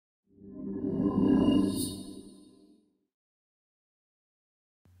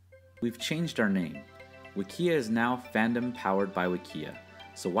We've changed our name. Wikia is now Fandom powered by Wikia.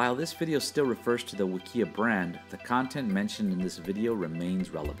 So while this video still refers to the Wikia brand, the content mentioned in this video remains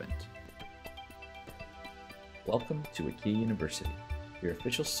relevant. Welcome to Wiki University, your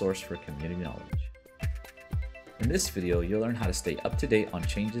official source for community knowledge. In this video, you'll learn how to stay up to date on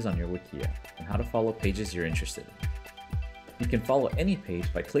changes on your Wikia and how to follow pages you're interested in. You can follow any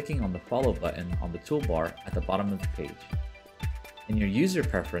page by clicking on the follow button on the toolbar at the bottom of the page. In your user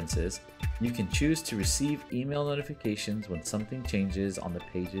preferences, you can choose to receive email notifications when something changes on the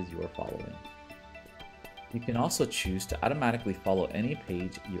pages you are following. You can also choose to automatically follow any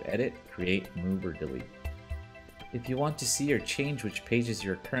page you edit, create, move, or delete. If you want to see or change which pages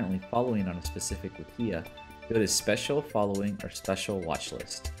you're currently following on a specific Wikia, go to Special Following or Special Watch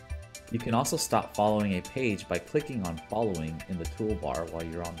List. You can also stop following a page by clicking on Following in the toolbar while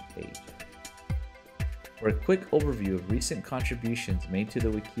you're on the page. For a quick overview of recent contributions made to the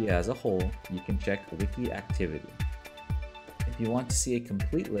Wikia as a whole, you can check Wiki Activity. If you want to see a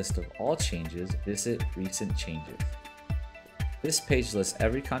complete list of all changes, visit Recent Changes. This page lists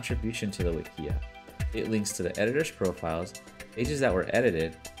every contribution to the Wikia. It links to the editor's profiles, pages that were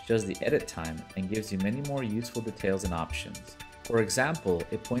edited, shows the edit time, and gives you many more useful details and options. For example,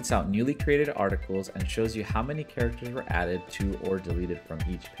 it points out newly created articles and shows you how many characters were added to or deleted from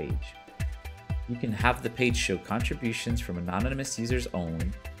each page. You can have the page show contributions from anonymous users only,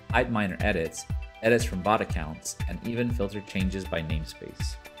 hide minor edits, edits from bot accounts, and even filter changes by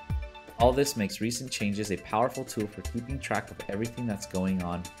namespace. All this makes recent changes a powerful tool for keeping track of everything that's going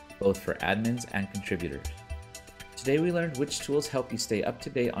on, both for admins and contributors. Today we learned which tools help you stay up to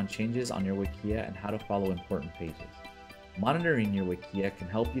date on changes on your Wikia and how to follow important pages. Monitoring your Wikia can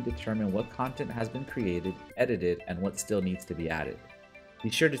help you determine what content has been created, edited, and what still needs to be added. Be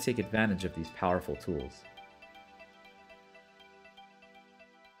sure to take advantage of these powerful tools.